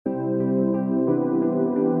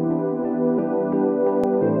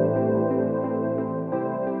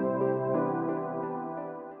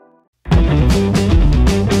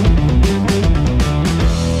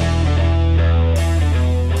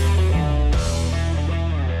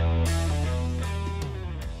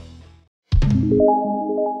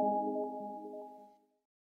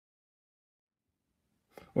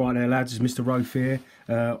Right there, lads, it's Mr. Rofe here,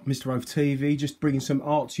 Mr. Rofe TV, just bringing some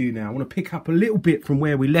art to you now. I want to pick up a little bit from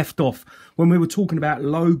where we left off when we were talking about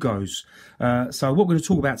logos. So what we're going to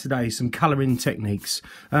talk about today is some colouring techniques.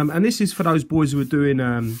 And this is for those boys who are doing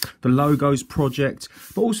the logos project,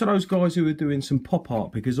 but also those guys who are doing some pop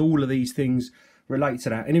art, because all of these things relate to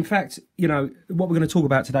that. And in fact, you know, what we're going to talk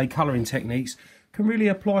about today, colouring techniques, can really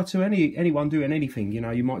apply to anyone doing anything. You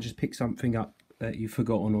know, you might just pick something up that you've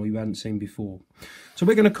forgotten or you hadn't seen before. So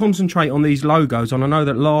we're going to concentrate on these logos. And I know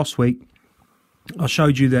that last week I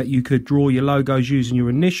showed you that you could draw your logos using your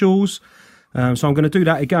initials. So I'm going to do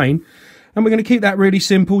that again. And we're going to keep that really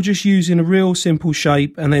simple, just using a real simple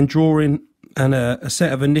shape and then drawing a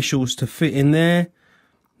set of initials to fit in there,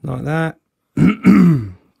 like that.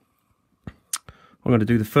 I'm going to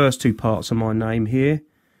do the first two parts of my name here,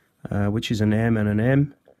 which is an M and an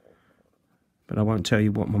M. But I won't tell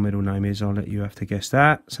you what my middle name is. I'll let you have to guess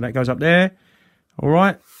that. So that goes up there. All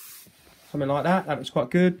right. Something like that. That looks quite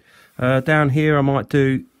good. Down here I might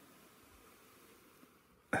do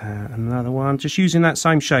another one. Just using that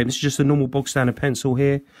same shape. This is just a normal bog standard pencil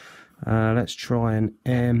here. Let's try an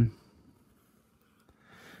M.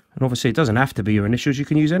 And obviously it doesn't have to be your initials. You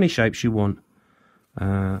can use any shapes you want.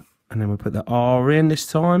 And then we'll put the R in this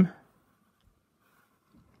time.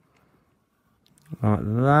 Like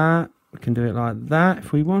that. We can do it like that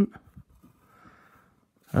if we want.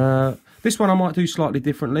 This one I might do slightly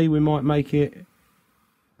differently. We might make it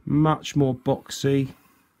much more boxy.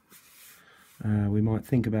 We might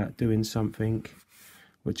think about doing something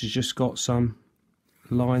which has just got some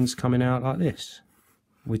lines coming out like this.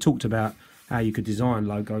 We talked about how you could design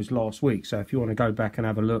logos last week. So if you want to go back and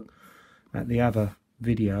have a look at the other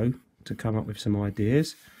video to come up with some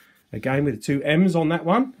ideas. Again, with the two M's on that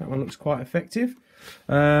one. That one looks quite effective.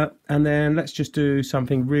 And then let's just do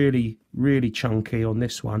something really, really chunky on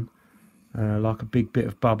this one. Like a big bit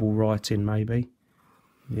of bubble writing maybe.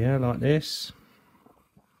 Yeah, like this.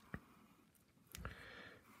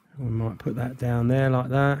 We might put that down there like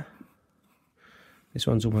that. This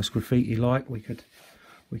one's almost graffiti-like. We could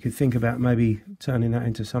think about maybe turning that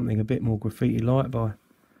into something a bit more graffiti-like by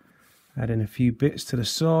adding a few bits to the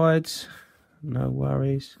sides. No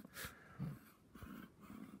worries.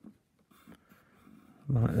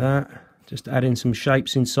 Like that. Just add in some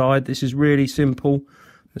shapes inside. This is really simple.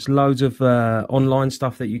 There's loads of online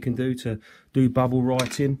stuff that you can do to do bubble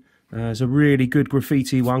writing. There's a really good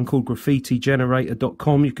graffiti one called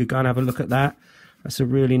graffitigenerator.com. You could go and have a look at that. That's a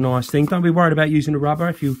really nice thing. Don't be worried about using the rubber.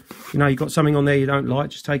 If you know you've got something on there you don't like,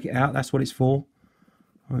 just take it out. That's what it's for.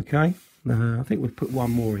 Okay. I think we'll put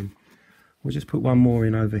one more in. We'll just put one more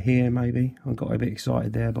in over here maybe. I got a bit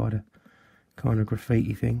excited there by the kind of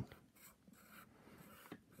graffiti thing.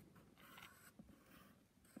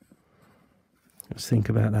 Let's think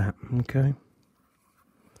about that. Okay.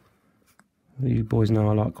 You boys know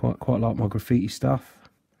I like quite like my graffiti stuff.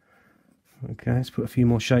 Okay, let's put a few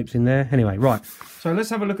more shapes in there. Anyway, right. So let's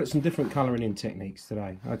have a look at some different colouring in techniques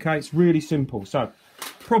today. Okay, it's really simple. So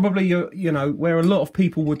probably you know where a lot of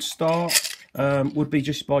people would start would be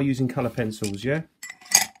just by using colour pencils. Yeah,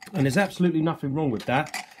 and there's absolutely nothing wrong with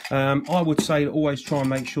that. I would say always try and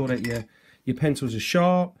make sure that your pencils are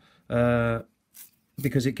sharp.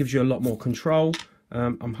 Because it gives you a lot more control.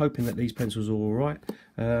 I'm hoping that these pencils are all right.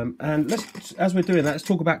 And as we're doing that, let's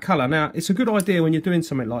talk about colour. Now, it's a good idea when you're doing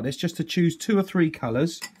something like this just to choose 2 or 3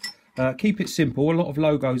 colours. Keep it simple. A lot of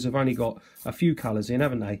logos have only got a few colours in,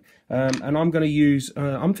 haven't they? And I'm going to use,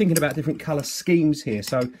 I'm thinking about different colour schemes here.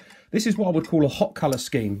 So this is what I would call a hot colour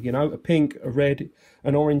scheme, you know, a pink, a red,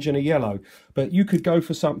 an orange and a yellow. But you could go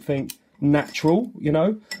for something natural, you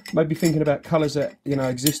know, maybe thinking about colours that, you know,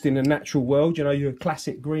 exist in the natural world, you know, your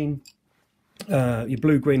classic green, your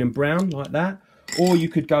blue, green and brown, like that. Or you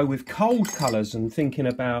could go with cold colours and thinking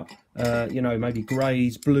about, you know, maybe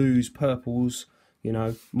greys, blues, purples, you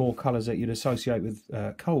know, more colours that you'd associate with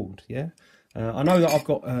cold, yeah. I know that I've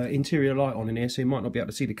got interior light on in here, so you might not be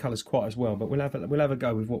able to see the colours quite as well, but we'll have a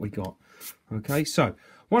go with what we got. Okay, so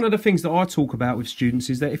one of the things that I talk about with students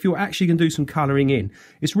is that if you're actually going to do some colouring in,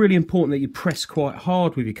 it's really important that you press quite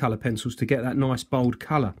hard with your colour pencils to get that nice bold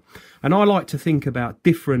colour. And I like to think about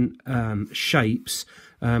different shapes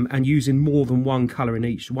and using more than one colour in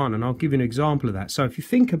each one. And I'll give you an example of that. So if you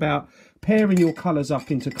think about pairing your colours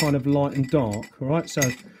up into kind of light and dark, all right? So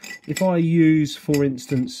if I use, for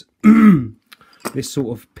instance, this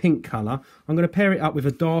sort of pink colour, I'm going to pair it up with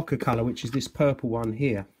a darker colour, which is this purple one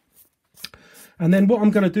here. And then what I'm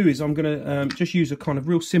going to do is I'm going to just use a kind of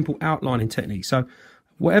real simple outlining technique. So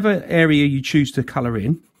whatever area you choose to colour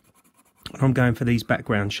in, I'm going for these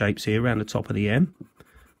background shapes here around the top of the M,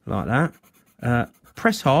 like that.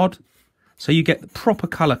 Press hard so you get the proper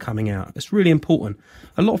colour coming out. It's really important.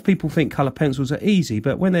 A lot of people think colour pencils are easy,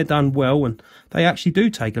 but when they're done well, and they actually do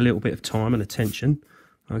take a little bit of time and attention.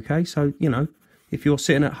 Okay, so, you know, if you're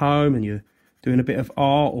sitting at home and you're doing a bit of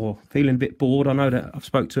art or feeling a bit bored, I know that I've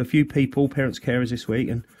spoke to a few people, parents, carers this week,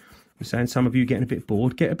 and I'm saying some of you getting a bit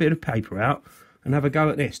bored, get a bit of paper out and have a go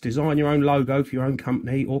at this. Design your own logo for your own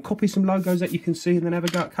company, or copy some logos that you can see and then have a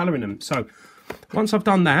go at colouring them. So once I've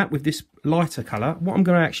done that with this lighter colour, what I'm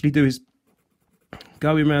going to actually do is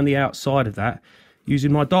go around the outside of that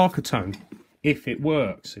using my darker tone, if it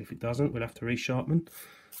works. If it doesn't, we'll have to resharpen.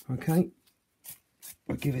 Okay,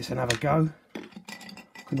 we'll give this another go.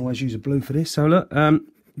 Can always use a blue for this. So look,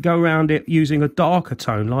 go around it using a darker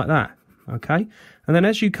tone like that. Okay, and then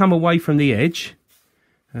as you come away from the edge,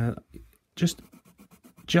 just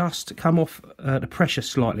come off the pressure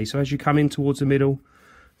slightly. So as you come in towards the middle,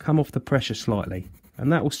 come off the pressure slightly,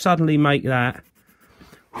 and that will suddenly make that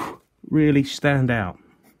really stand out.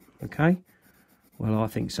 Okay, well, I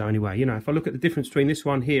think so anyway. You know, if I look at the difference between this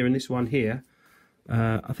one here and this one here,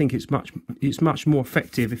 I think it's much more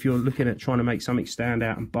effective if you're looking at trying to make something stand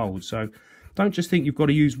out and bold. So don't just think you've got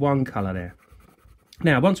to use one colour there.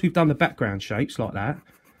 Now, once we've done the background shapes like that,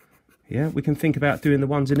 yeah, we can think about doing the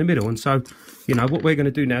ones in the middle. And so, you know, what we're going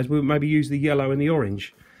to do now is we'll maybe use the yellow and the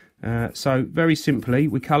orange. So very simply,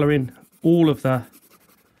 we colour in all of the...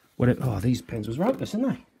 oh, these pencils are hopeless, aren't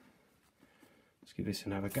they? Let's give this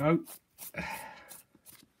another go.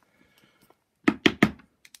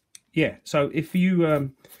 Yeah, so if you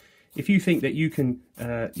think that you can,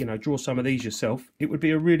 you know, draw some of these yourself, it would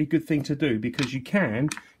be a really good thing to do, because you can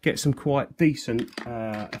get some quite decent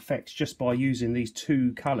effects just by using these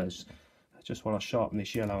two colours. Just while I sharpen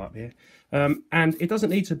this yellow up here. And it doesn't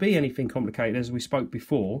need to be anything complicated, as we spoke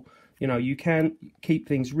before. You know, you can keep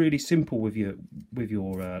things really simple with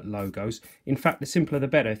your logos. In fact, the simpler the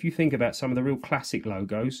better. If you think about some of the real classic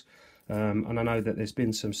logos, and I know that there's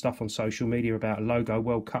been some stuff on social media about a logo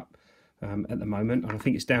World Cup at the moment, and I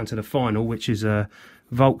think it's down to the final, which is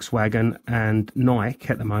Volkswagen and Nike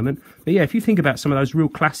at the moment. But yeah, if you think about some of those real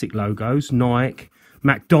classic logos, Nike,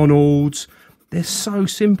 McDonald's, they're so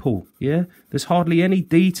simple. Yeah, there's hardly any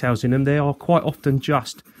details in them. They are quite often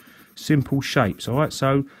just simple shapes. All right,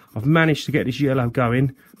 so I've managed to get this yellow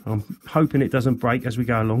going. I'm hoping it doesn't break as we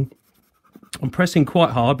go along. I'm pressing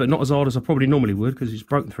quite hard, but not as hard as I probably normally would, because it's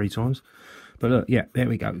broken 3 times. But look, yeah, there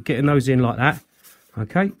we go. Getting those in like that.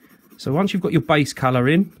 Okay, so once you've got your base colour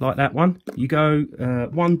in, like that one, you go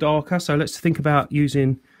one darker. So let's think about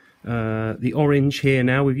using the orange here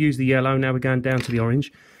now. We've used the yellow, now we're going down to the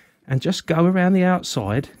orange. And just go around the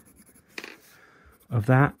outside of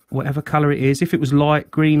that, whatever colour it is. If it was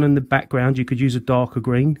light green in the background, you could use a darker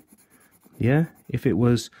green. Yeah, if it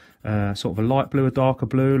was sort of a light blue, a darker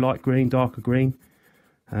blue, light green, darker green.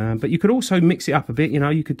 But you could also mix it up a bit. You know,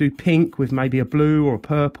 you could do pink with maybe a blue or a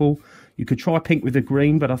purple. You could try pink with a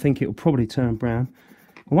green, but I think it will probably turn brown.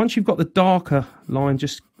 And once you've got the darker line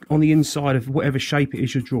just on the inside of whatever shape it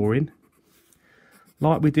is you're drawing,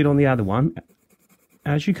 like we did on the other one,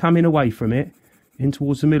 as you come in away from it, in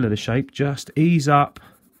towards the middle of the shape, just ease up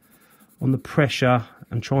on the pressure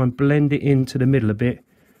and try and blend it into the middle a bit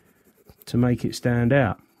to make it stand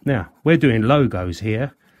out. Now, we're doing logos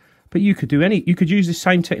here, but you could use the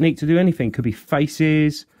same technique to do anything. It could be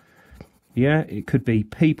faces, yeah, it could be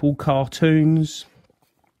people, cartoons,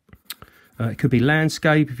 it could be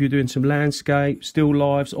landscape if you're doing some landscape, still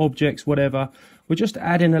lifes, objects, whatever. We're just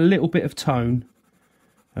adding a little bit of tone,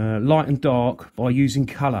 light and dark, by using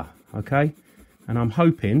colour, okay? And I'm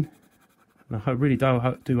hoping, and I really do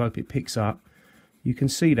hope it picks up. You can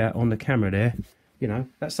see that on the camera there. You know,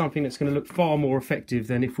 that's something that's going to look far more effective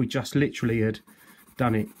than if we just literally had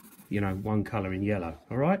done it, you know, one colour in yellow,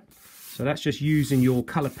 all right? So that's just using your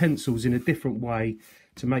colour pencils in a different way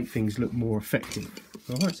to make things look more effective,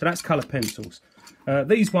 all right? So that's colour pencils.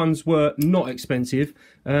 These ones were not expensive.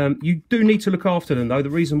 You do need to look after them, though. The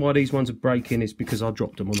reason why these ones are breaking is because I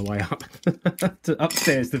dropped them on the way up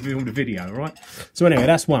upstairs to film the video, all right? So anyway,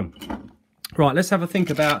 that's one. Right, let's have a think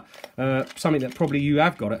about something that probably you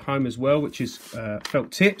have got at home as well, which is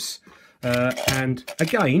felt tips. And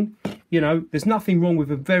again, you know, there's nothing wrong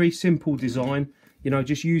with a very simple design, you know,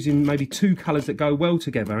 just using maybe 2 colours that go well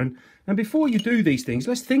together. And before you do these things,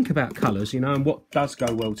 let's think about colours, you know, and what does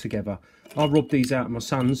go well together. I robbed these out of my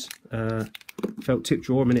son's felt tip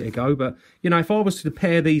drawer a minute ago, but, you know, if I was to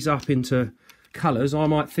pair these up into colours, I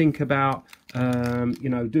might think about, you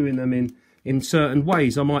know, doing them in certain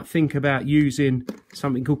ways. I might think about using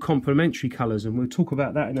something called complementary colours, and we'll talk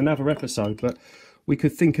about that in another episode. But we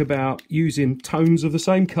could think about using tones of the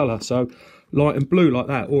same colour, so light and blue like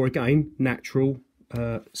that, or again natural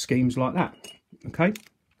schemes like that, okay?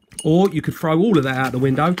 Or you could throw all of that out the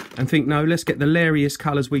window and think, no, let's get the lairiest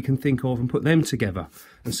colours we can think of and put them together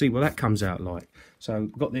and see what that comes out like. So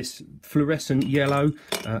we've got this fluorescent yellow,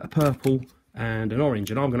 a purple and an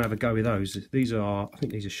orange, and I'm going to have a go with those. These are, I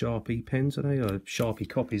think these are Sharpie pens, are they? Or Sharpie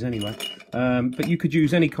copies anyway. But you could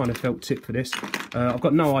use any kind of felt tip for this. I've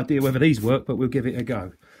got no idea whether these work, but we'll give it a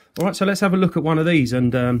go. All right, so let's have a look at one of these.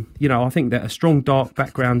 And, you know, I think that a strong dark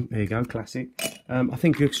background, there you go, classic. I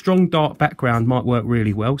think a strong dark background might work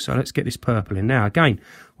really well. So let's get this purple in. Now, again,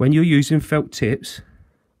 when you're using felt tips,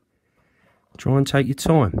 try and take your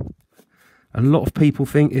time. A lot of people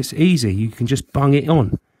think it's easy. You can just bung it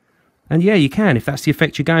on. And yeah, you can if that's the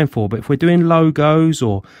effect you're going for. But if we're doing logos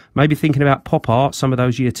or maybe thinking about pop art, some of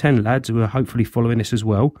those year 10 lads who are hopefully following this as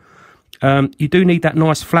well, you do need that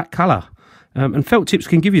nice flat colour. And felt tips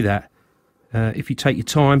can give you that. If you take your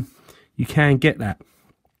time, you can get that.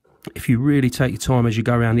 If you really take your time as you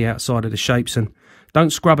go around the outside of the shapes and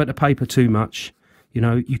don't scrub at the paper too much, you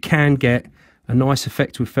know, you can get a nice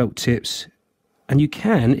effect with felt tips. And you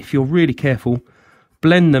can, if you're really careful,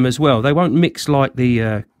 blend them as well. They won't mix like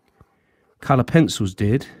the colour pencils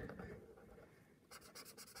did,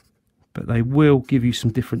 but they will give you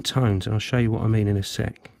some different tones. And I'll show you what I mean in a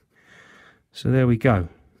sec. So there we go.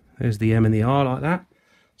 There's the M and the R like that.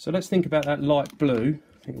 So let's think about that light blue.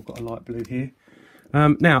 I think we've got a light blue here.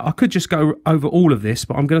 Now, I could just go over all of this,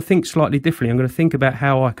 but I'm going to think slightly differently. I'm going to think about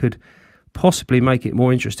how I could possibly make it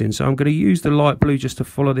more interesting. So I'm going to use the light blue just to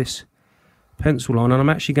follow this pencil line, and I'm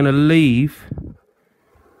actually going to leave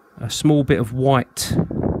a small bit of white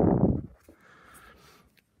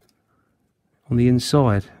on the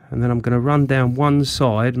inside. And then I'm going to run down one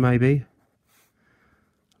side, maybe,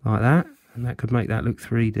 like that. And that could make that look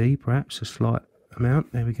 3D, perhaps, a slight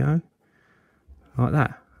amount. There we go. Like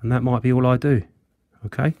that. And that might be all I do.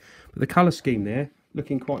 Okay? But the colour scheme there,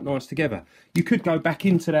 looking quite nice together. You could go back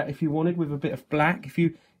into that if you wanted with a bit of black. If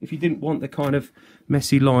you didn't want the kind of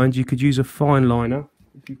messy lines, you could use a fine liner.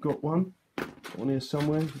 If you've got one here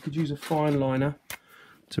somewhere, you could use a fine liner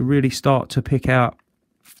to really start to pick out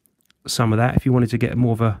some of that. If you wanted to get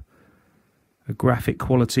more of a graphic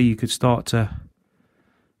quality, you could start to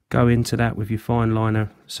go into that with your fine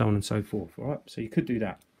liner, so on and so forth. All right, so you could do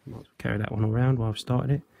that. I might carry that one around while I've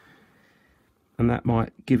started it, and that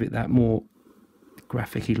might give it that more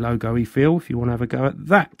graphic-y, logo-y feel if you want to have a go at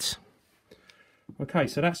that. Okay,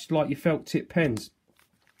 so that's like your felt tip pens.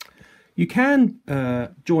 You can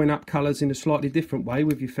join up colours in a slightly different way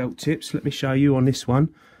with your felt tips. Let me show you on this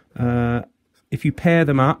one. If you pair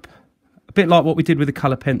them up, a bit like what we did with the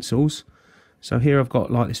colour pencils. So here I've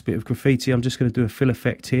got like this bit of graffiti. I'm just going to do a fill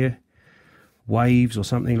effect here. Waves or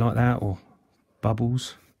something like that, or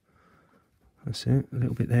bubbles. That's it, a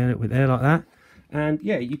little bit there like that. And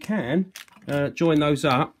yeah, you can join those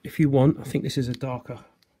up if you want. I think this is a darker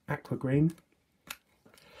aqua green.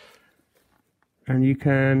 And you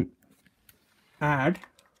can add,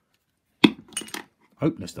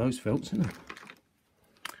 hopeless those felts, isn't it?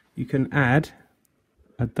 You can add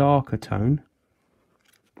a darker tone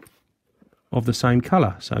of the same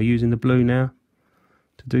colour. So using the blue now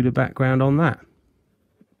to do the background on that.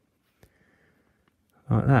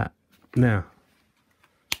 Like that. Now,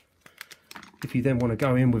 if you then want to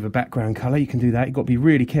go in with a background colour, you can do that. You've got to be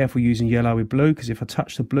really careful using yellow with blue, because if I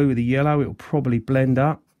touch the blue with the yellow, it will probably blend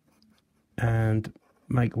up and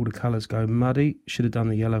make all the colours go muddy. Should have done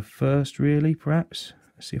the yellow first, really, perhaps.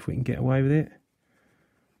 Let's see if we can get away with it.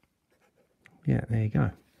 Yeah, there you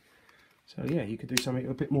go. So yeah, you could do something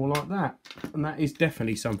a bit more like that. And that is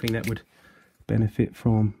definitely something that would benefit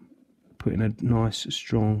from putting a nice,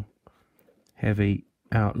 strong, heavy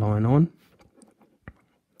outline on.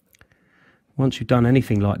 Once you've done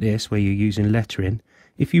anything like this, where you're using lettering,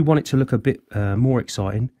 if you want it to look a bit more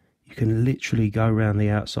exciting, you can literally go around the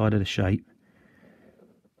outside of the shape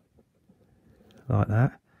like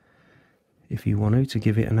that, if you want to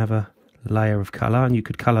give it another layer of colour, and you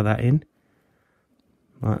could colour that in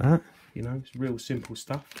like that. You know, it's real simple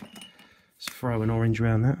stuff. Let's throw an orange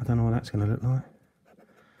around that. I don't know what that's going to look like.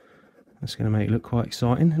 That's going to make it look quite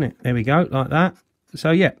exciting, isn't it? There we go, like that.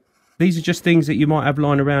 So yeah, these are just things that you might have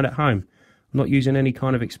lying around at home. I'm not using any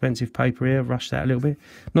kind of expensive paper here. Rush that a little bit.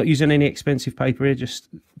 Not using any expensive paper here, just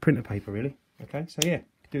printer paper, really. Okay, so yeah,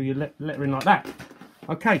 do your lettering like that.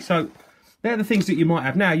 Okay, so they're the things that you might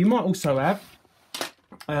have. Now, you might also have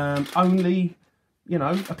only, you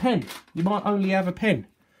know, a pen. You might only have a pen.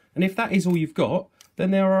 And if that is all you've got,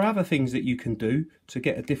 then there are other things that you can do to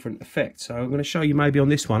get a different effect. So I'm going to show you maybe on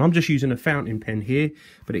this one. I'm just using a fountain pen here,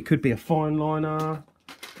 but it could be a fine liner.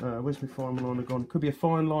 Where's my fine liner gone? Could be a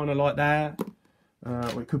fine liner like that.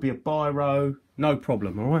 or it could be a biro, no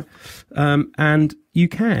problem, all right? And you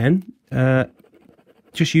can,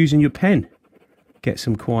 just using your pen, get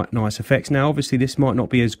some quite nice effects. Now, obviously, this might not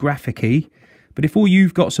be as graphic-y, but if all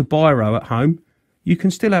you've got's a biro at home, you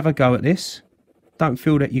can still have a go at this. Don't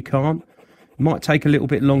feel that you can't. It might take a little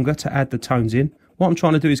bit longer to add the tones in. What I'm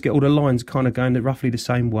trying to do is get all the lines kind of going roughly the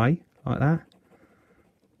same way, like that.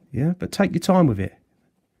 Yeah, but take your time with it.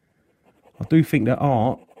 I do think that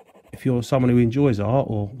art, if you're someone who enjoys art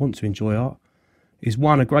or wants to enjoy art, is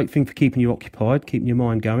one, a great thing for keeping you occupied, keeping your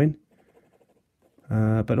mind going.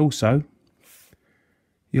 But also,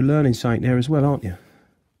 you're learning something there as well, aren't you?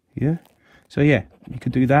 Yeah? So yeah, you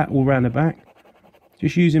could do that all around the back.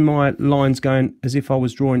 Just using my lines going as if I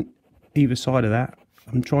was drawing either side of that.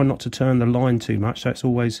 I'm trying not to turn the line too much, so it's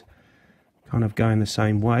always kind of going the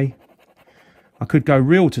same way. I could go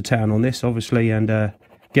real to town on this, obviously, and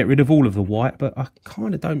get rid of all of the white, but I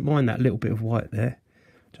kind of don't mind that little bit of white there.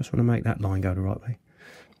 Just want to make that line go the right way.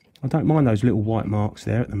 I don't mind those little white marks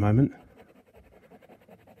there at the moment.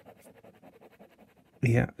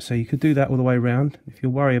 Yeah, so you could do that all the way around. If you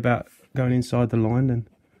worry about going inside the line, then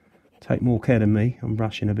take more care than me. I'm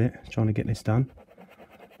rushing a bit, trying to get this done.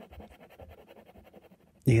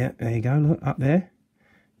 Yeah, there you go, look, up there.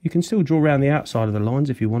 You can still draw around the outside of the lines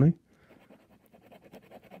if you want to.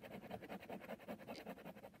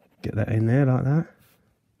 Get that in there like that.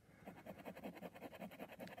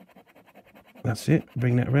 That's it,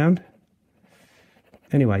 bring that around.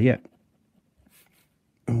 Anyway, yeah.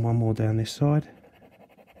 And one more down this side.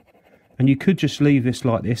 And you could just leave this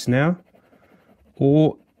like this now,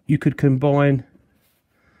 or you could combine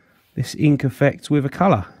this ink effect with a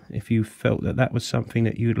colour if you felt that that was something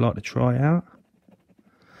that you would like to try out.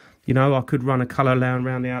 You know, I could run a colour line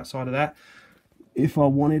around the outside of that if I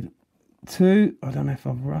wanted to. I don't know if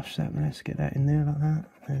I've rushed that, but let's get that in there like that.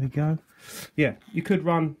 There we go. Yeah, you could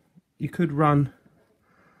run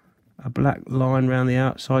a black line around the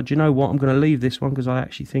outside. Do you know what? I'm going to leave this one because I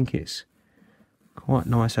actually think it's quite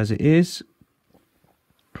nice as it is.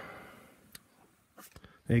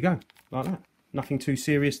 There you go, like that. Nothing too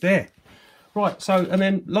serious there. Right, so, and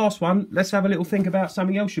then last one, let's have a little think about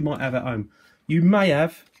something else you might have at home. You may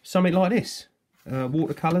have something like this,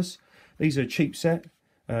 watercolours. These are a cheap set.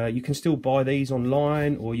 You can still buy these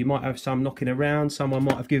online, or you might have some knocking around. Someone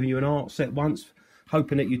might have given you an art set once,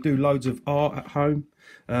 hoping that you do loads of art at home.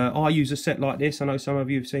 I use a set like this. I know some of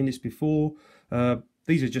you have seen this before.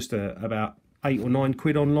 These are just about 8 or 9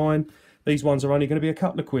 quid online. These ones are only going to be a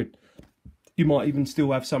couple of quid. You might even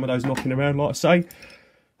still have some of those knocking around, like I say.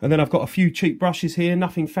 And then I've got a few cheap brushes here,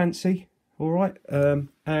 nothing fancy, all right?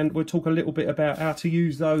 And we'll talk a little bit about how to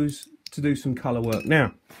use those to do some colour work.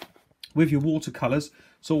 Now, with your watercolours,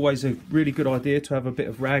 it's always a really good idea to have a bit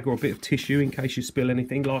of rag or a bit of tissue in case you spill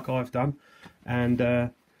anything like I've done. And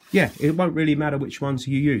yeah, it won't really matter which ones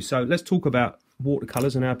you use. So let's talk about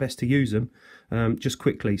watercolours and how best to use them just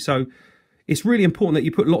quickly. So it's really important that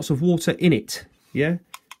you put lots of water in it, yeah?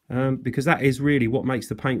 Because that is really what makes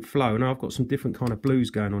the paint flow. And I've got some different kind of blues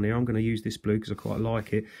going on here. I'm going to use this blue because I quite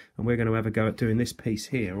like it. And we're going to have a go at doing this piece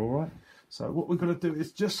here, all right? So what we're going to do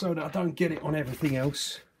is, just so that I don't get it on everything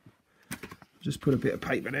else, just put a bit of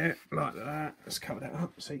paper there, like that. Let's cover that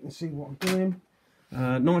up so you can see what I'm doing.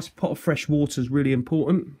 Nice pot of fresh water is really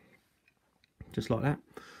important. Just like that.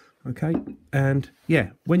 Okay, and yeah,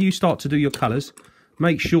 when you start to do your colours,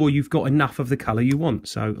 make sure you've got enough of the colour you want.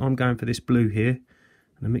 So I'm going for this blue here.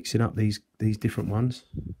 And I'm mixing up these different ones,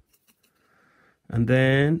 and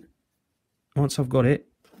then once I've got it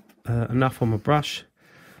enough on my brush,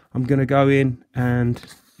 I'm going to go in, and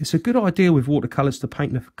it's a good idea with watercolours to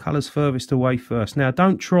paint the colours furthest away first. Now,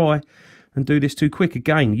 don't try and do this too quick.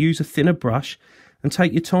 Again, use a thinner brush and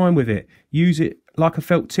take your time with it. Use it like a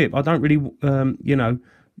felt tip. I don't really, you know,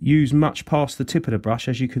 use much past the tip of the brush,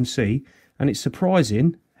 as you can see, and it's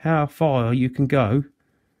surprising how far you can go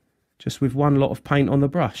just with one lot of paint on the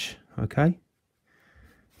brush, okay?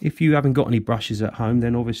 If you haven't got any brushes at home,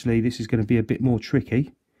 then obviously this is going to be a bit more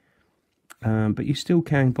tricky. But you still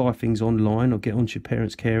can buy things online or get onto your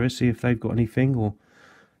parents' carers, see if they've got anything, or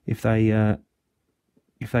if they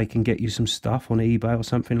can get you some stuff on eBay or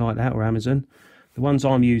something like that, or Amazon. The ones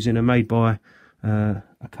I'm using are made by a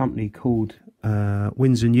company called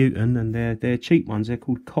Winsor Newton, and they're cheap ones. They're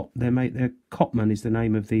called they're Cotman is the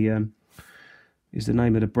name of the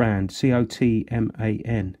brand,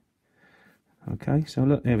 Cotman. Okay, so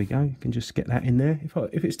look, there we go. You can just get that in there.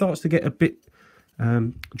 If it starts to get a bit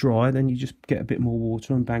dry, then you just get a bit more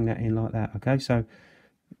water and bang that in like that. Okay, so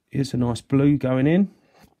here's a nice blue going in,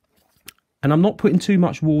 and I'm not putting too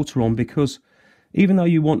much water on because even though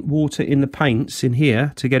you want water in the paints in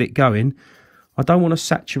here to get it going, I don't want to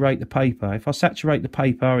saturate the paper. If I saturate the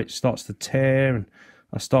paper, it starts to tear and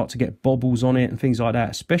I start to get bobbles on it and things like that,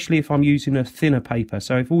 especially if I'm using a thinner paper.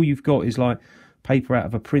 So if all you've got is like paper out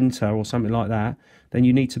of a printer or something like that, then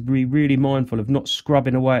you need to be really mindful of not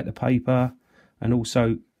scrubbing away at the paper, and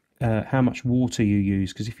also how much water you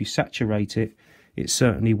use, because if you saturate it, it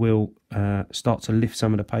certainly will start to lift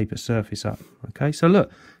some of the paper surface up. Okay, so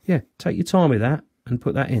look, yeah, take your time with that and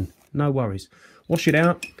put that in, no worries. Wash it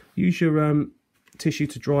out, use your tissue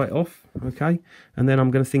to dry it off. Okay, and then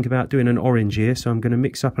I'm going to think about doing an orange here, so I'm going to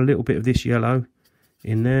mix up a little bit of this yellow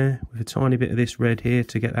in there with a tiny bit of this red here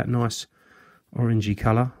to get that nice orangey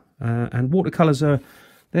colour. And watercolours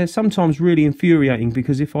they're sometimes really infuriating,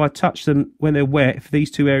 because if I touch them when they're wet, if these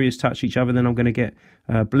two areas touch each other, then I'm going to get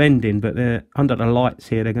blending, but they're under the lights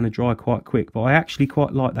here, they're going to dry quite quick. But I actually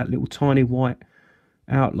quite like that little tiny white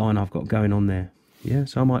outline I've got going on there. Yeah,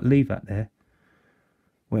 so I might leave that there.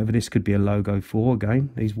 Whatever this could be a logo for,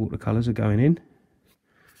 again, these watercolours are going in.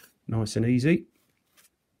 Nice and easy.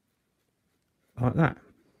 Like that.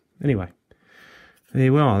 Anyway,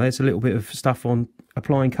 there we are. There's a little bit of stuff on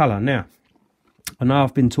applying colour. Now, I know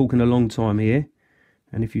I've been talking a long time here,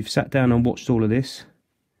 and if you've sat down and watched all of this,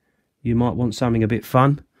 you might want something a bit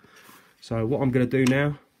fun. So what I'm going to do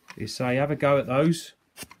now is say, have a go at those.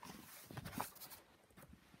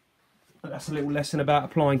 That's a little lesson about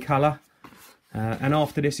applying colour. And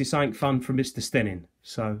after this is something fun from Mr. Stenning.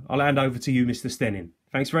 So I'll hand over to you, Mr. Stenning.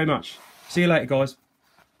 Thanks very much. See you later, guys.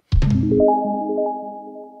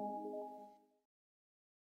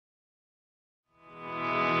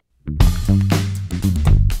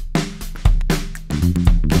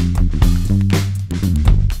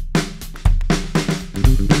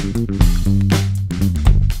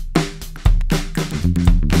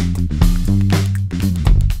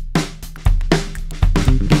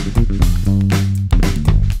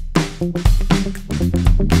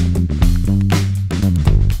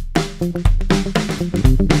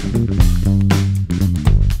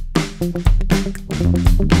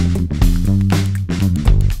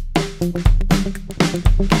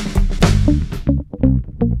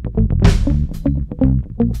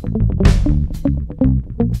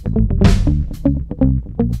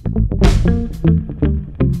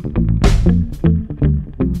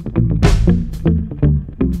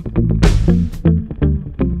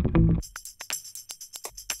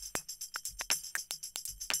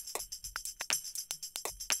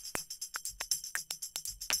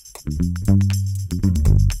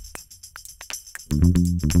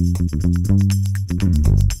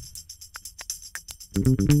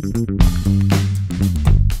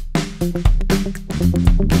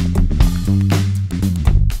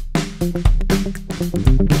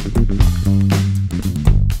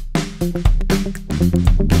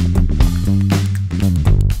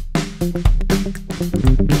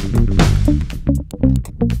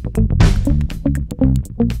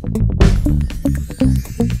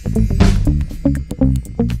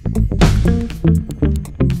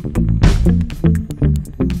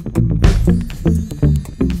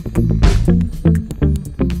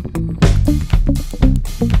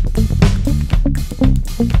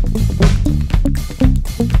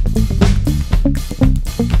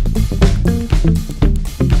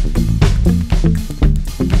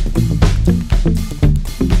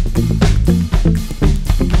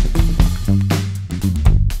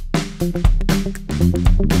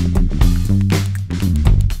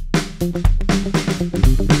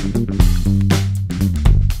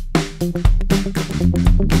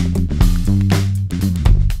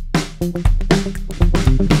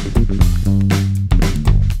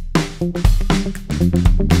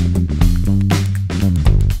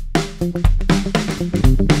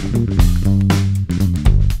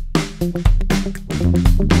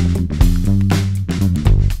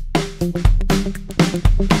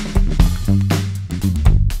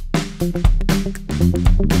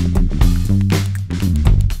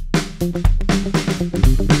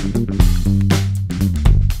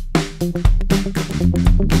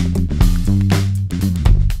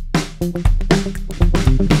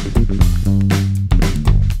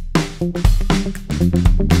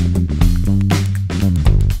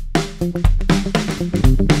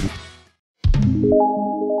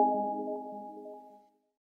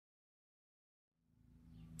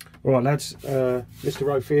 Right lads, Mr.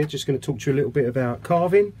 Rofe here, just going to talk to you a little bit about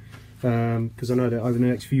carving, because I know that over the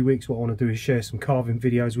next few weeks what I want to do is share some carving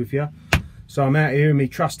videos with you. So I'm out here in my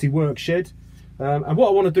trusty work shed, and what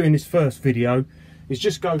I want to do in this first video is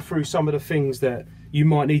just go through some of the things that you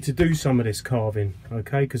might need to do some of this carving,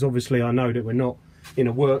 okay? Because obviously I know that we're not in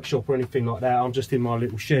a workshop or anything like that. I'm just in my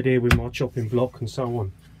little shed here with my chopping block and so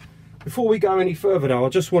on. before we go any further though, I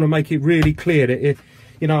just want to make it really clear that if,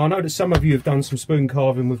 you know, I know that some of you have done some spoon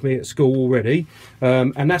carving with me at school already,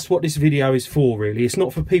 and that's what this video is for really. It's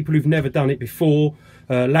not for people who've never done it before,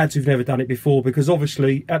 lads who've never done it before, because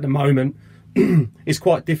obviously at the moment it's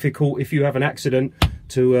quite difficult if you have an accident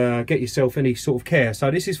to get yourself any sort of care.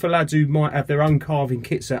 So this is for lads who might have their own carving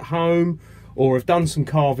kits at home, or have done some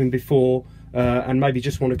carving before, and maybe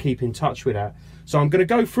just want to keep in touch with that. So I'm going to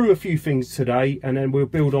go through a few things today, and then we'll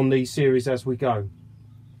build on these series as we go.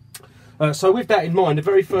 So with that in mind, the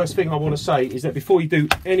very first thing I want to say is that before you do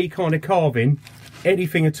any kind of carving,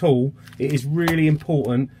 anything at all, it is really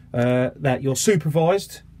important that you're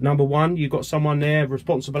supervised. Number one, you've got someone there, a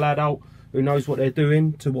responsible adult, who knows what they're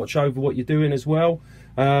doing, to watch over what you're doing as well.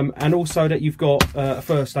 And also that you've got a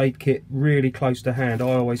first aid kit really close to hand.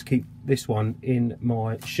 I always keep this one in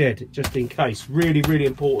my shed, just in case. Really, really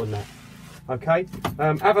important that. Okay.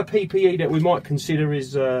 Other PPE that we might consider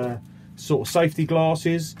is sort of safety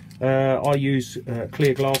glasses. I use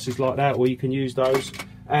clear glasses like that, or you can use those.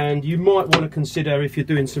 And you might want to consider, if you're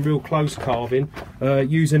doing some real close carving,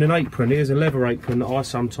 using an apron. Here's a leather apron that I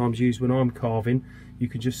sometimes use when I'm carving. You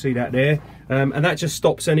can just see that there, and that just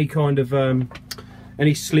stops any kind of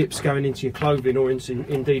any slips going into your clothing, or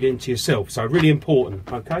indeed into yourself. So really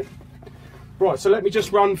important. Okay, right, so let me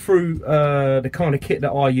just run through the kind of kit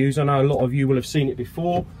that I use. I know a lot of you will have seen it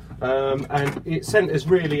before, and it centres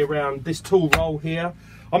really around this tool roll here.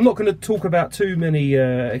 I'm not going to talk about too many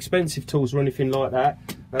expensive tools or anything like that.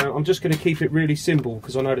 I'm just going to keep it really simple,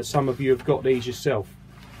 because I know that some of you have got these yourself.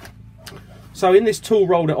 So in this tool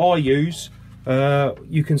roll that I use,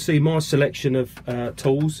 you can see my selection of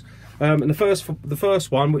tools, and the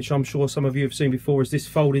first one, which I'm sure some of you have seen before, is this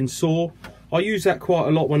folding saw. I use that quite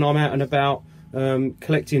a lot when I'm out and about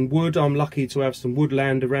collecting wood. I'm lucky to have some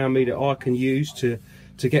woodland around me that I can use to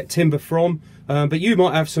get timber from, but you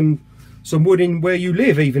might have some wood in where you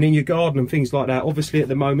live, even in your garden and things like that. Obviously at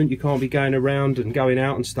the moment you can't be going around and going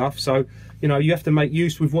out and stuff, so you know, you have to make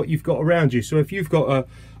use with what you've got around you. So if you've got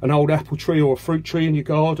an old apple tree or a fruit tree in your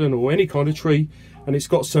garden, or any kind of tree, and it's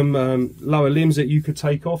got some lower limbs that you could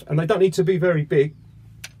take off, and they don't need to be very big,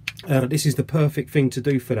 this is the perfect thing to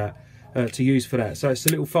do for that, to use for that. So it's a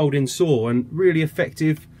little folding saw, and really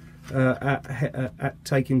effective at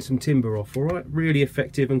taking some timber off. All right, really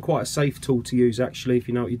effective and quite a safe tool to use actually, if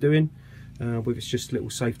you know what you're doing. With it's just a little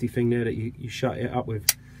safety thing there that you shut it up with.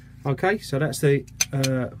 Okay, so that's the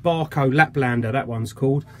Barco Laplander, that one's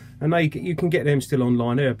called, and you can get them still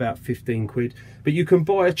online. They're about 15 quid, but you can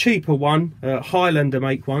buy a cheaper one, Highlander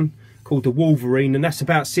make one called the Wolverine, and that's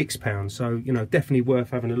about £6. So you know, definitely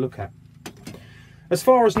worth having a look at. As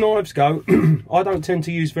far as knives go, I don't tend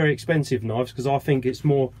to use very expensive knives, because I think it's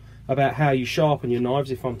more about how you sharpen your knives,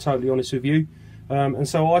 if I'm totally honest with you. And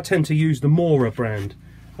so I tend to use the Mora brand.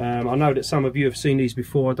 I know that some of you have seen these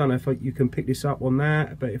before. I don't know if you can pick this up on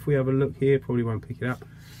that, but if we have a look here, probably won't pick it up.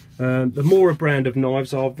 The Mora brand of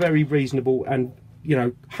knives are very reasonable, and you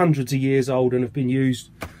know, hundreds of years old, and have been used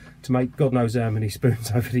to make God knows how many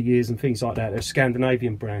spoons over the years and things like that. They're a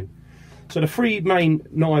Scandinavian brand. So the three main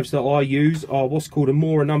knives that I use are what's called a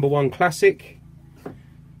Mora #1 Classic.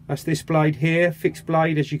 That's this blade here, fixed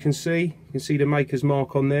blade, as you can see. You can see the maker's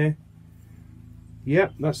mark on there.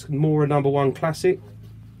 Yep, that's Mora #1 Classic.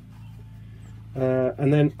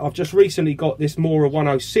 And then I've just recently got this Mora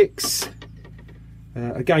 106.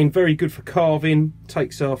 Again, very good for carving,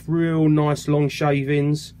 takes off real nice long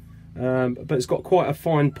shavings, but it's got quite a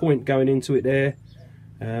fine point going into it there,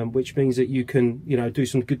 which means that you can, you know, do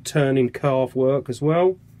some good turning carve work as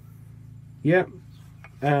well. Yeah.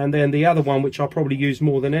 And then the other one, which I probably use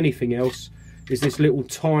more than anything else, is this little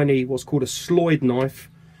tiny, what's called a Sloyd knife,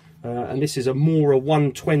 and this is a Mora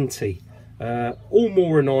 120. All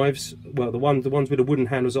Mora knives, well, the ones with the wooden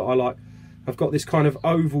handles that I like, have got this kind of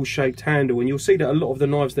oval shaped handle, and you'll see that a lot of the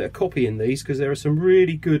knives that are copying these, because there are some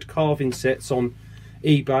really good carving sets on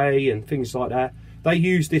eBay and things like that, they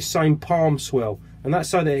use this same palm swell, and that's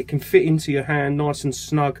so that it can fit into your hand nice and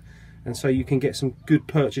snug, and so you can get some good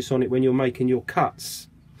purchase on it when you're making your cuts.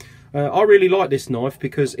 I really like this knife,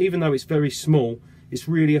 because even though it's very small, it's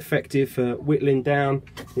really effective for whittling down.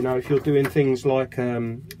 You know, if you're doing things like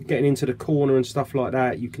getting into the corner and stuff like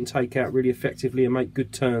that, you can take out really effectively and make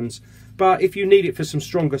good turns. But if you need it for some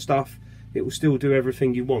stronger stuff, it will still do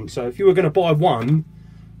everything you want. So if you were going to buy one,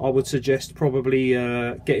 I would suggest probably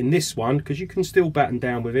getting this one, because you can still batten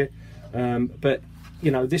down with it. But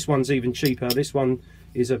you know, this one's even cheaper. This one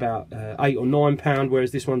is about £8 or £9,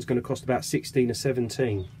 whereas this one's going to cost about 16 or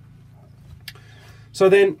 17. So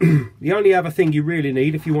then, the only other thing you really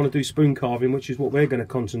need if you want to do spoon carving, which is what we're going to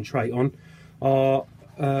concentrate on, are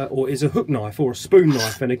or is a hook knife or a spoon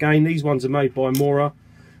knife, and again these ones are made by Mora,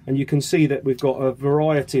 and you can see that we've got a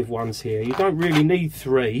variety of ones here. You don't really need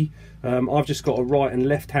three. I've just got a right and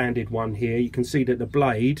left-handed one here. You can see that the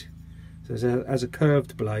blade has a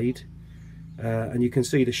curved blade, and you can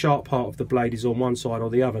see the sharp part of the blade is on one side or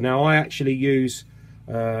the other. Now I actually use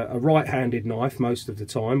a right-handed knife most of the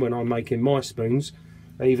time when I'm making my spoons,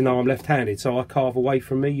 even though I'm left-handed, so I carve away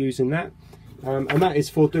from me using that. And that is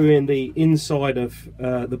for doing the inside of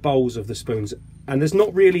the bowls of the spoons, and there's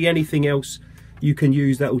not really anything else you can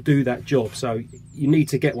use that will do that job, so you need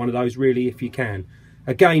to get one of those really if you can.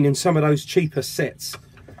 Again, in some of those cheaper sets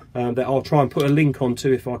that I'll try and put a link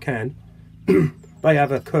onto if I can, they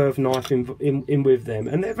have a curved knife in with them,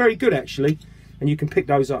 and they're very good actually, and you can pick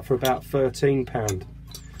those up for about £13.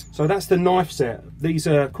 So that's the knife set. These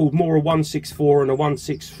are called Mora 164 and a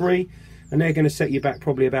 163, and they're going to set you back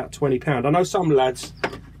probably about £20. I know some lads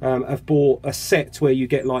have bought a set where you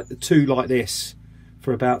get like the two like this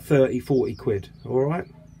for about 30-40 quid. All right.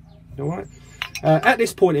 At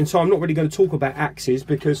this point in time, I'm not really going to talk about axes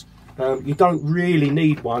because you don't really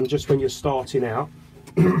need one just when you're starting out.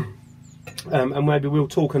 And maybe we'll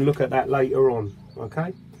talk and look at that later on.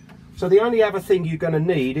 Okay. So the only other thing you're going to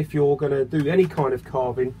need if you're going to do any kind of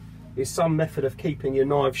carving is some method of keeping your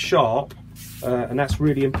knife sharp, and that's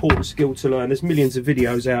really important skill to learn. There's millions of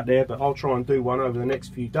videos out there, but I'll try and do one over the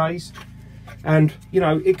next few days. And you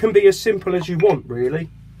know, it can be as simple as you want really.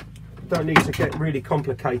 You don't need to get really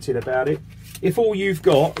complicated about it. If all you've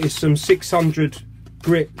got is some 600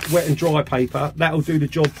 grit wet and dry paper, that'll do the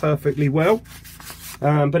job perfectly well.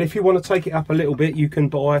 But if you want to take it up a little bit, you can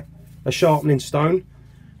buy a sharpening stone,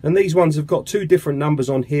 and these ones have got two different numbers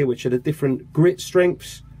on here which are the different grit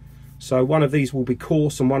strengths. So one of these will be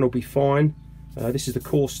coarse and one will be fine. This is the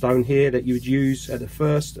coarse stone here that you would use at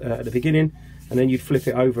the beginning, and then you'd flip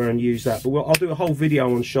it over and use that. But I'll do a whole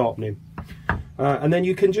video on sharpening. And then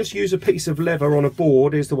you can just use a piece of leather on a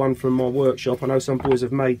board. Here's the one from my workshop. I know some boys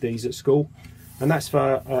have made these at school, and that's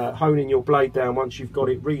for honing your blade down once you've got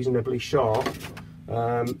it reasonably sharp.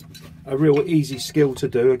 A real easy skill to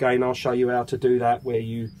do. Again, I'll show you how to do that, where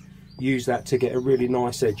you use that to get a really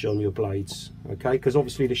nice edge on your blades, okay? Because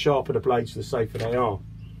obviously the sharper the blades, the safer they are.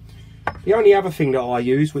 The only other thing that I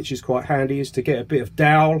use, which is quite handy, is to get a bit of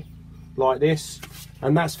dowel like this,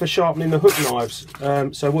 and that's for sharpening the hook knives.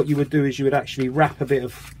 So what you would do is you would actually wrap a bit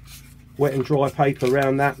of wet and dry paper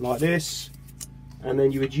around that like this, and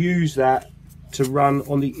then you would use that to run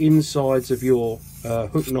on the insides of your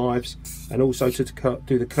hook knives, and also to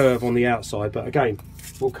do the curve on the outside. But again,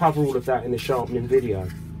 we'll cover all of that in the sharpening video.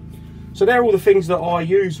 So they're all the things that I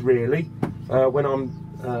use really when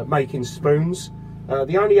I'm making spoons.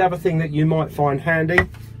 The only other thing that you might find handy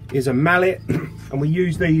is a mallet, and we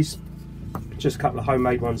use these, just a couple of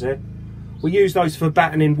homemade ones here. We use those for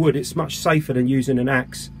battening wood. It's much safer than using an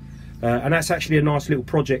axe, and that's actually a nice little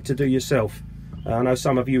project to do yourself. I know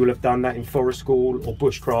some of you will have done that in forest school or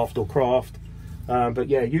bushcraft or craft, but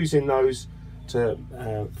yeah, using those to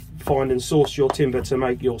find and source your timber to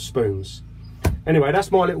make your spoons. Anyway,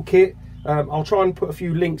 that's my little kit. I'll try and put a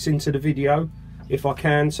few links into the video if I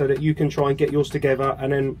can, so that you can try and get yours together,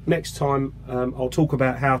 and then next time I'll talk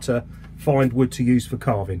about how to find wood to use for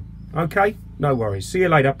carving. Okay, no worries. See you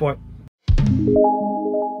later. Bye.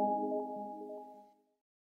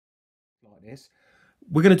 Like this.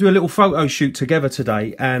 We're going to do a little photo shoot together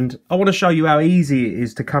today, and I want to show you how easy it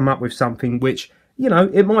is to come up with something which, you know,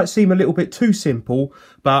 it might seem a little bit too simple,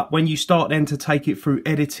 but when you start then to take it through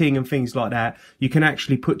editing and things like that, you can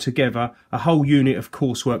actually put together a whole unit of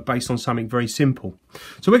coursework based on something very simple.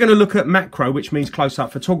 So we're going to look at macro, which means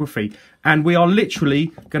close-up photography, and we are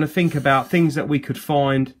literally going to think about things that we could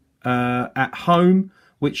find at home,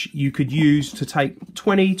 which you could use to take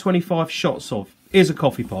 20-25 shots of. Here's a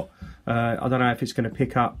coffee pot. I don't know if it's going to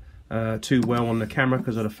pick up too well on the camera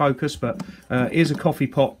because of the focus, but here's a coffee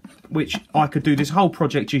pot, which I could do this whole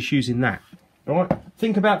project just using that. All right,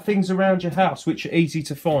 think about things around your house which are easy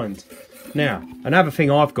to find. Now, another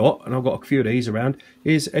thing I've got, and I've got a few of these around,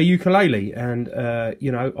 is a ukulele, and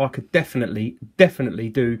you know, I could definitely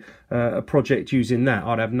do a project using that.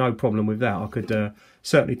 I'd have no problem with that. I could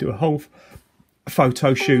certainly do a whole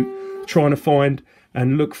photo shoot trying to find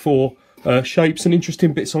and look for shapes and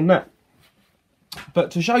interesting bits on that.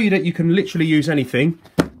 But to show you that you can literally use anything,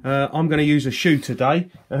 I'm going to use a shoe today,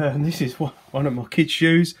 and this is one of my kids'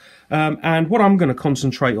 shoes. And what I'm going to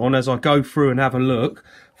concentrate on as I go through and have a look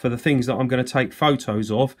for the things that I'm going to take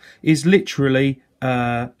photos of is literally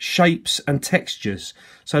shapes and textures.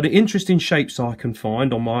 So the interesting shapes I can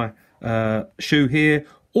find on my shoe here,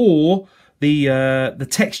 or the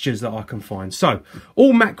textures that I can find. So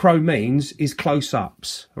all macro means is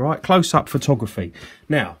close-ups, all right? Close-up photography.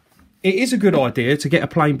 Now, it is a good idea to get a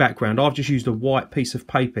plain background. I've just used a white piece of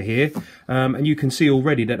paper here, and you can see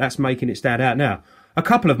already that that's making it stand out. Now, a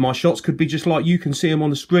couple of my shots could be just like you can see them on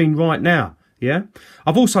the screen right now. Yeah,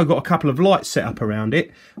 I've also got a couple of lights set up around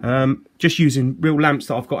it, just using real lamps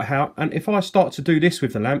that I've got out. And if I start to do this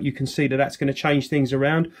with the lamp, you can see that that's going to change things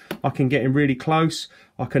around. I can get in really close.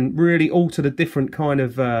 I can really alter the different kind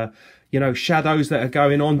of, you know, shadows that are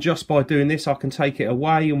going on just by doing this. I can take it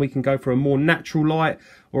away and we can go for a more natural light,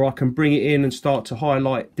 or I can bring it in and start to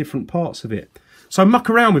highlight different parts of it. So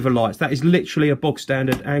muck around with the lights. That is literally a bog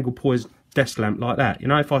standard angle poised desk lamp like that. You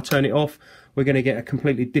know, if I turn it off, we're going to get a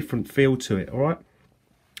completely different feel to it, all right?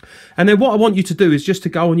 And then what I want you to do is just to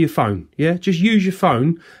go on your phone, yeah? Just use your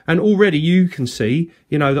phone, and already you can see,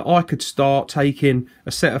 you know, that I could start taking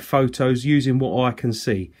a set of photos using what I can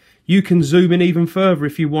see. You can zoom in even further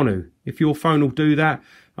if you want to. If your phone will do that,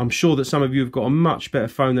 I'm sure that some of you have got a much better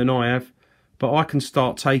phone than I have, but I can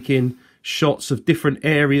start taking shots of different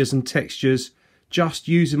areas and textures just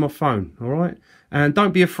using my phone, all right? And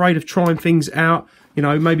don't be afraid of trying things out. You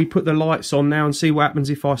know, maybe put the lights on now and see what happens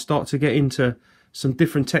if I start to get into some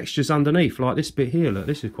different textures underneath, like this bit here. Look,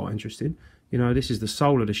 this is quite interesting. You know, this is the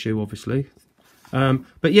sole of the shoe, obviously.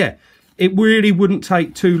 But yeah, it really wouldn't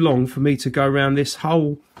take too long for me to go around this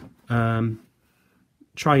whole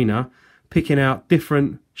trainer, picking out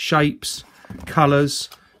different shapes, colours,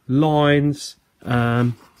 lines,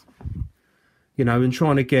 you know, and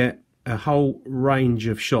trying to get a whole range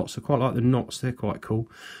of shots. I quite like the knots, they're quite cool.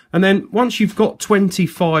 And then once you've got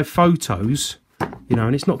 25 photos, you know,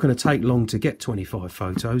 and it's not going to take long to get 25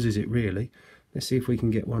 photos, is it really? Let's see if we can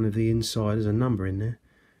get one of the inside as a number in there.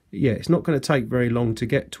 Yeah, it's not going to take very long to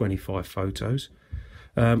get 25 photos,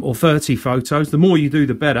 or 30 photos. The more you do,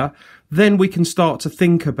 the better. Then we can start to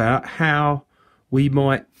think about how we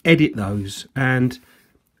might edit those. And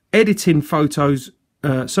editing photos,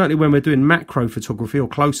 certainly when we're doing macro photography or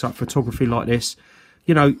close-up photography like this,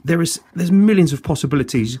 you know, there's millions of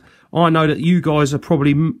possibilities. I know that you guys are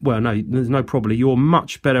probably, well, no, there's no probably, you're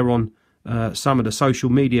much better on some of the social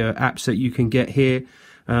media apps that you can get here.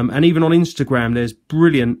 And even on Instagram, there's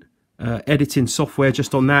brilliant editing software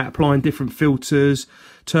just on that, applying different filters,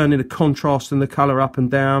 turning the contrast and the colour up and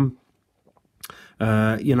down.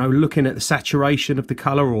 You know, looking at the saturation of the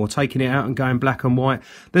colour or taking it out and going black and white.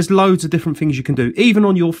 There's loads of different things you can do. Even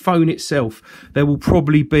on your phone itself, there will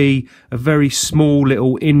probably be a very small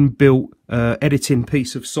little inbuilt editing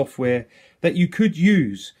piece of software that you could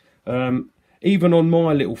use. Even on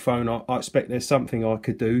my little phone, I expect there's something I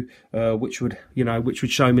could do which would, you know, which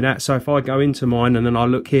would show me that. So if I go into mine and then I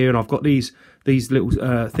look here and I've got these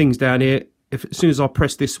little things down here, as soon as I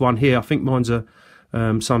press this one here, I think mine's a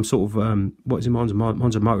some sort of what is it? Mine's a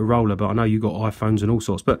Motorola, but I know you've got iPhones and all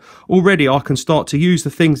sorts. But already I can start to use the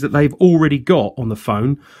things that they've already got on the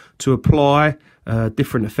phone to apply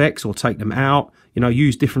different effects or take them out. You know,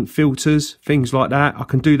 use different filters, things like that. I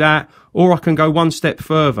can do that, or I can go one step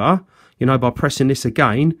further, you know, by pressing this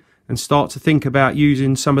again and start to think about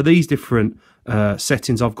using some of these different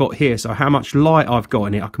settings I've got here. So how much light I've got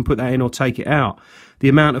in it, I can put that in or take it out. The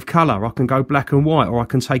amount of colour, I can go black and white, or I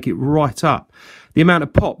can take it right up. The amount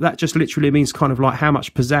of pop, that just literally means kind of like how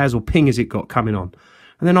much pizzazz or ping has it got coming on.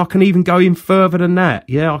 And then I can even go in further than that.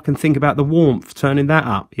 Yeah, I can think about the warmth, turning that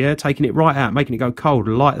up. Yeah, taking it right out, making it go cold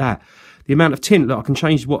like that. The amount of tint, that I can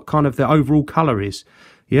change what kind of the overall colour is.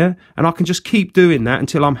 Yeah, and I can just keep doing that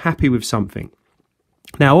until I'm happy with something.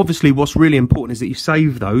 Now, obviously, what's really important is that you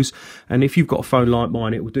save those. And if you've got a phone like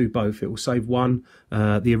mine, it will do both. It will save one,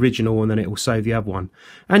 the original, and then it will save the other one.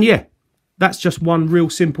 And yeah, that's just one real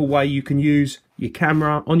simple way you can use your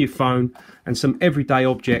camera on your phone and some everyday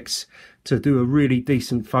objects to do a really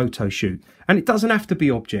decent photo shoot. And it doesn't have to be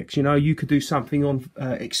objects, you know, you could do something on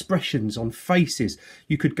expressions, on faces.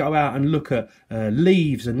 You could go out and look at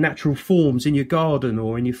leaves and natural forms in your garden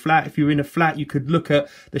or in your flat. If you're in a flat, you could look at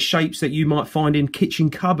the shapes that you might find in kitchen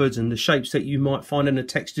cupboards and the shapes that you might find in the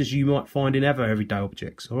textures you might find in other everyday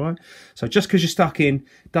objects, all right? So just because you're stuck in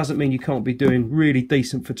doesn't mean you can't be doing really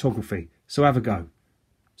decent photography. So have a go.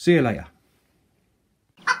 See you later.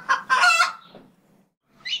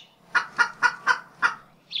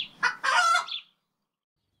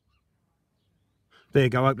 There you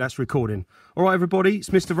go, I hope that's recording. All right, everybody,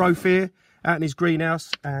 it's Mr. Rofe here, out in his greenhouse,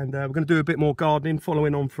 and we're going to do a bit more gardening,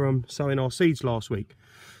 following on from sowing our seeds last week.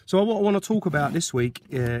 So what I want to talk about this week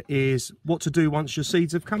is what to do once your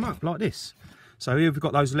seeds have come up, like this. So here we've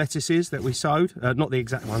got those lettuces that we sowed, not the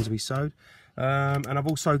exact ones we sowed, and I've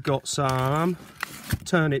also got some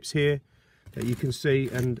turnips here that you can see,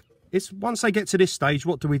 and it's once they get to this stage,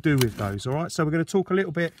 what do we do with those? All right, so we're going to talk a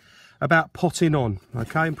little bit about potting on,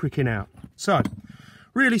 okay, and pricking out. So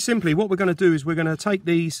really simply, what we're going to do is we're going to take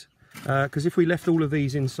these, because if we left all of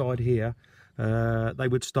these inside here, they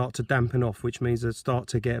would start to dampen off, which means they'd start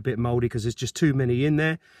to get a bit mouldy because there's just too many in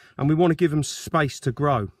there, and we want to give them space to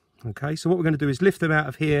grow. Okay, so what we're going to do is lift them out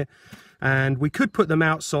of here, and we could put them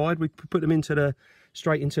outside. We could put them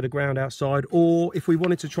straight into the ground outside, or if we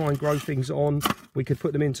wanted to try and grow things on, we could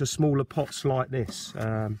put them into smaller pots like this.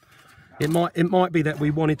 It might be that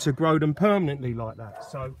we wanted to grow them permanently like that.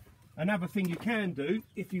 So another thing you can do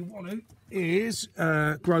if you want to is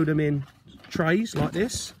grow them in trays like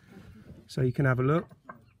this. So you can have a look.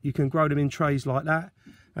 You can grow them in trays like that,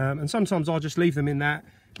 and sometimes I'll just leave them in that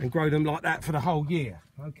and grow them like that for the whole year.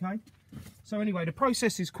 Okay, so anyway, the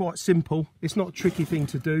process is quite simple. It's not a tricky thing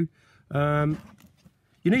to do.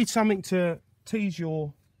 You need something to tease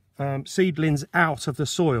your seedlings out of the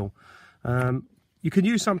soil. You can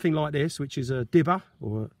use something like this, which is a dibber,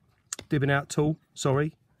 or a dibbing out tool,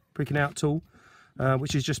 sorry, pricking out tool,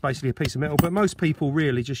 which is just basically a piece of metal, but most people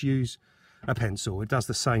really just use a pencil. It does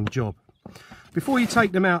the same job. Before you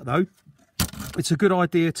take them out though, it's a good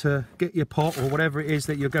idea to get your pot or whatever it is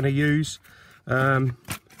that you're going to use to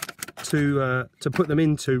put them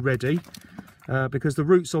into ready, because the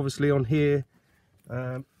roots obviously on here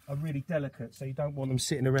are really delicate, so you don't want them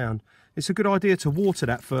sitting around. It's a good idea to water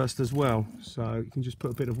that first as well, so you can just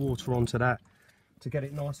put a bit of water onto that to get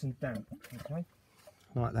it nice and damp, okay,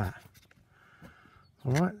 like that.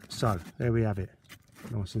 All right, so there we have it,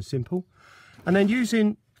 nice and simple. And then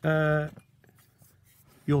using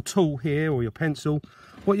your tool here or your pencil,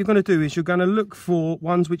 what you're going to do is you're going to look for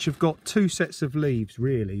ones which have got two sets of leaves,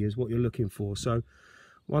 really is what you're looking for. So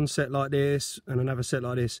one set like this and another set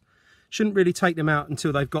like this. Shouldn't really take them out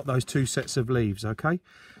until they've got those two sets of leaves, okay?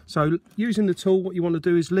 So using the tool, what you want to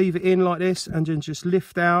do is leave it in like this and then just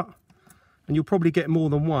lift out, and you'll probably get more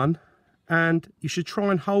than one, and you should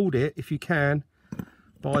try and hold it if you can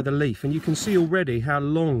by the leaf, and you can see already how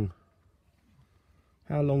long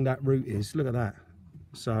that root is. Look at that.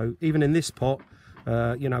 So even in this pot,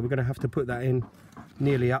 you know, we're going to have to put that in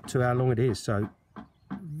nearly up to how long it is. So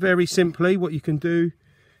very simply, what you can do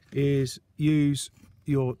is use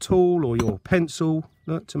your tool or your pencil,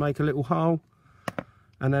 look, to make a little hole,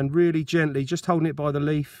 and then really gently, just holding it by the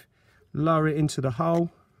leaf, lower it into the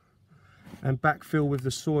hole and backfill with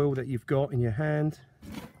the soil that you've got in your hand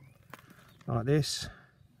like this.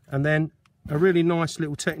 And then a really nice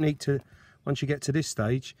little technique to, once you get to this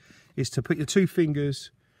stage, is to put your two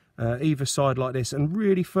fingers either side like this and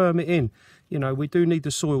really firm it in. You know, we do need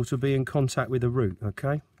the soil to be in contact with the root,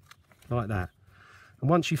 okay, like that. And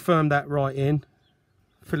once you firm that right in,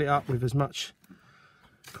 fill it up with as much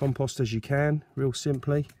compost as you can, real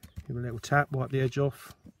simply. Give it a little tap, wipe the edge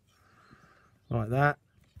off, like that.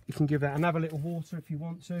 You can give that another little water if you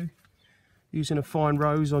want to, using a fine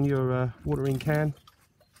rose on your watering can,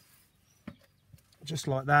 just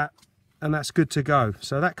like that, and that's good to go.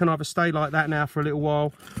 So that can either stay like that now for a little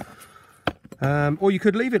while, or you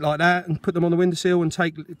could leave it like that and put them on the windowsill and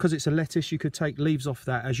take, because it's a lettuce, you could take leaves off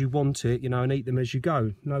that as you want it, you know, and eat them as you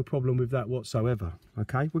go. No problem with that whatsoever.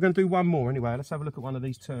 Okay, we're going to do one more anyway. Let's have a look at one of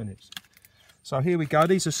these turnips. So here we go.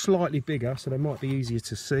 These are slightly bigger, so they might be easier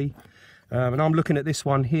to see. And I'm looking at this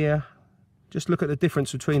one here. Just look at the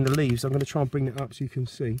difference between the leaves. I'm going to try and bring it up so you can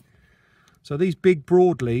see. So these big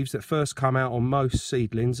broad leaves that first come out on most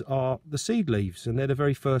seedlings are the seed leaves, and they're the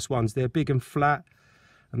very first ones. They're big and flat,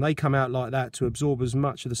 and they come out like that to absorb as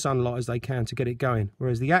much of the sunlight as they can to get it going.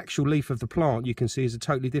 Whereas the actual leaf of the plant, you can see, is a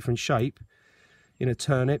totally different shape in a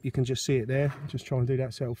turnip. You can just see it there. Just try and do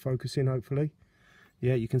that so it'll focus in, hopefully.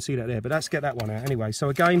 Yeah, you can see that there, but let's get that one out anyway. So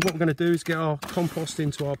again, what we're going to do is get our compost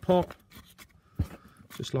into our pot,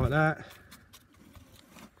 just like that,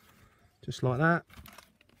 just like that,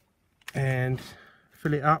 and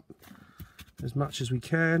fill it up as much as we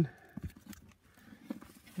can.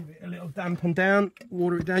 Give it a little dampen down,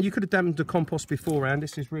 water it down. You could have dampened the compost beforehand.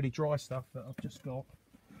 This is really dry stuff that I've just got.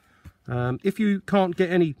 If you can't get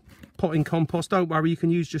any potting compost, don't worry, you can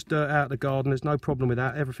use just dirt out of the garden. There's no problem with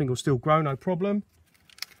that. Everything will still grow, no problem.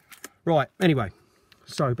 Right, anyway,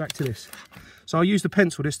 so back to this. So I'll use the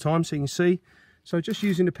pencil this time so you can see. So just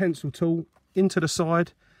using the pencil tool into the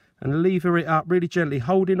side and lever it up really gently,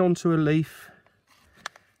 holding onto a leaf.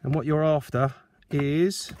 And what you're after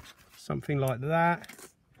is something like that.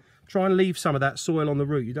 Try and leave some of that soil on the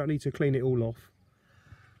root. You don't need to clean it all off.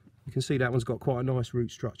 You can see that one's got quite a nice root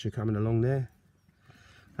structure coming along there.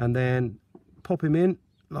 And then pop him in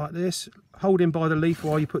like this. Hold him by the leaf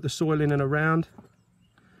while you put the soil in and around.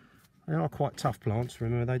 They are quite tough plants,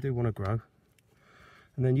 remember, they do want to grow.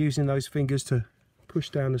 And and then using those fingers to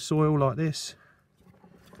push down the soil like this.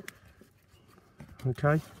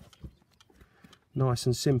 Okay, nice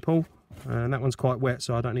and simple. And that one's quite wet,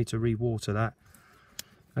 so I don't need to re-water that.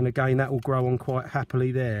 And again, that will grow on quite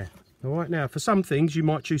happily there. All right, now for some things you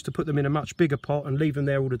might choose to put them in a much bigger pot and leave them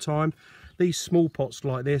there all the time. These small pots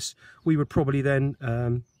like this, we would probably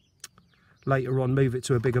then later on move it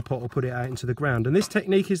to a bigger pot or put it out into the ground. And this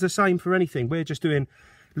technique is the same for anything. We're just doing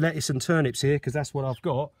lettuce and turnips here because that's what I've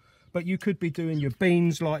got. But you could be doing your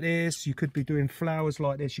beans like this, you could be doing flowers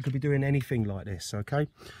like this, you could be doing anything like this, okay?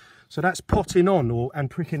 So that's potting on and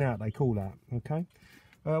pricking out, they call that, okay?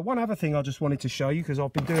 One other thing I just wanted to show you, because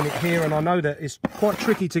I've been doing it here and I know that it's quite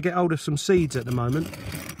tricky to get hold of some seeds at the moment.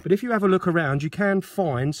 But if you have a look around, you can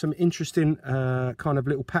find some interesting kind of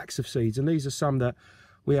little packs of seeds. And these are some that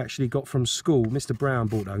we actually got from school. Mr. Brown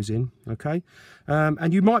brought those in, okay?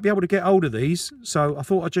 And you might be able to get hold of these. So I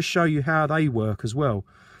thought I'd just show you how they work as well.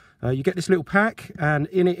 You get this little pack and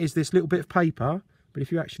in it is this little bit of paper. But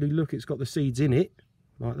if you actually look, it's got the seeds in it.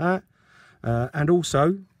 Like that, and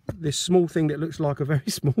also this small thing that looks like a very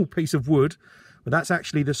small piece of wood, but that's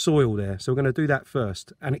actually the soil there. So we're going to do that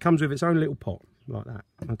first, and it comes with its own little pot like that.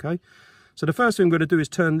 Okay, so the first thing we're going to do is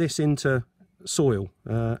turn this into soil,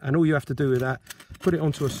 and all you have to do with that, put it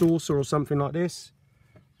onto a saucer or something like this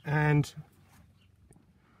and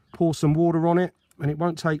pour some water on it, and it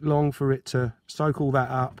won't take long for it to soak all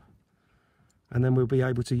that up, and then we'll be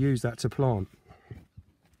able to use that to plant.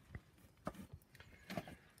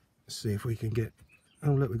 See if we can get,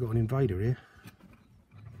 oh look, we've got an invader here.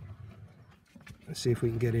 Let's see if we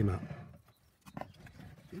can get him up.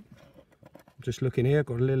 Just looking here,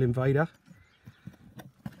 got a little invader.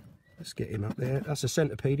 Let's get him up there. That's a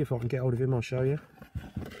centipede. If I can get hold of him, I'll show you.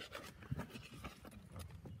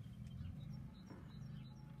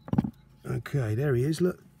 Okay, there he is,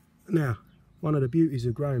 look. Now, one of the beauties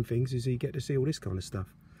of growing things is you get to see all this kind of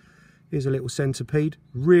stuff. Here's a little centipede.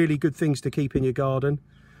 Really good things to keep in your garden.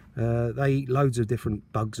 They eat loads of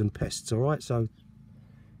different bugs and pests, all right? So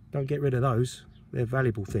don't get rid of those. They're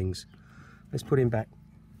valuable things. Let's put him back.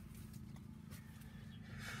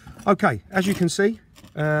 Okay, as you can see,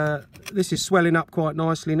 this is swelling up quite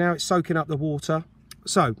nicely now. It's soaking up the water.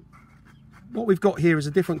 So what we've got here is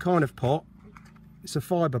a different kind of pot. It's a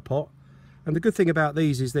fibre pot. And the good thing about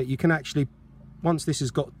these is that you can actually, once this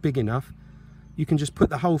has got big enough, you can just put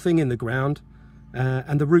the whole thing in the ground.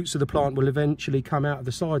 And the roots of the plant will eventually come out of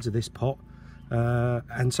the sides of this pot,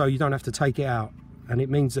 and so you don't have to take it out, and it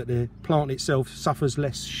means that the plant itself suffers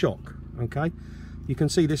less shock. Okay, you can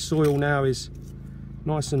see this soil now is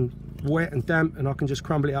nice and wet and damp, and I can just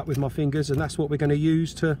crumble it up with my fingers, and that's what we're going to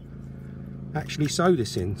use to actually sow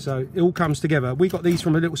this in. So it all comes together. We got these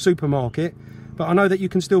from a little supermarket, but I know that you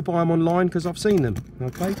can still buy them online because I've seen them.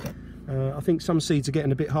 Okay, I think some seeds are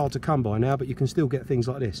getting a bit hard to come by now, but you can still get things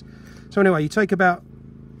like this. So anyway, you take about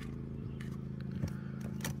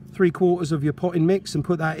 3/4 of your potting mix and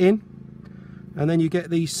put that in, and then you get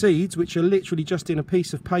these seeds, which are literally just in a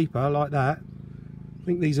piece of paper like that. I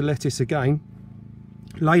think these are lettuce again.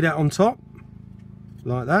 Lay that on top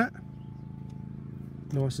like that,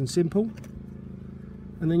 nice and simple,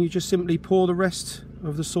 and then you just simply pour the rest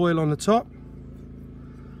of the soil on the top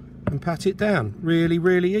and pat it down. Really,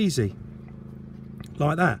 really easy,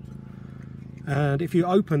 like that. And if you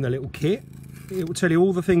open the little kit, it will tell you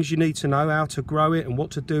all the things you need to know, how to grow it and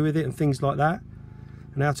what to do with it and things like that,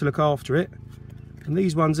 and how to look after it. And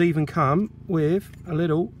these ones even come with a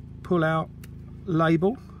little pull-out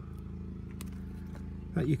label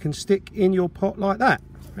that you can stick in your pot like that.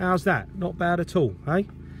 How's that? Not bad at all, eh?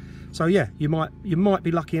 So yeah, you might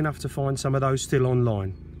be lucky enough to find some of those still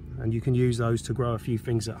online, and you can use those to grow a few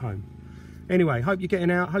things at home. Anyway, hope you're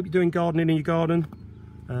getting out, hope you're doing gardening in your garden,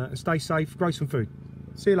 and stay safe, grow some food.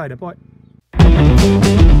 See you later, bye.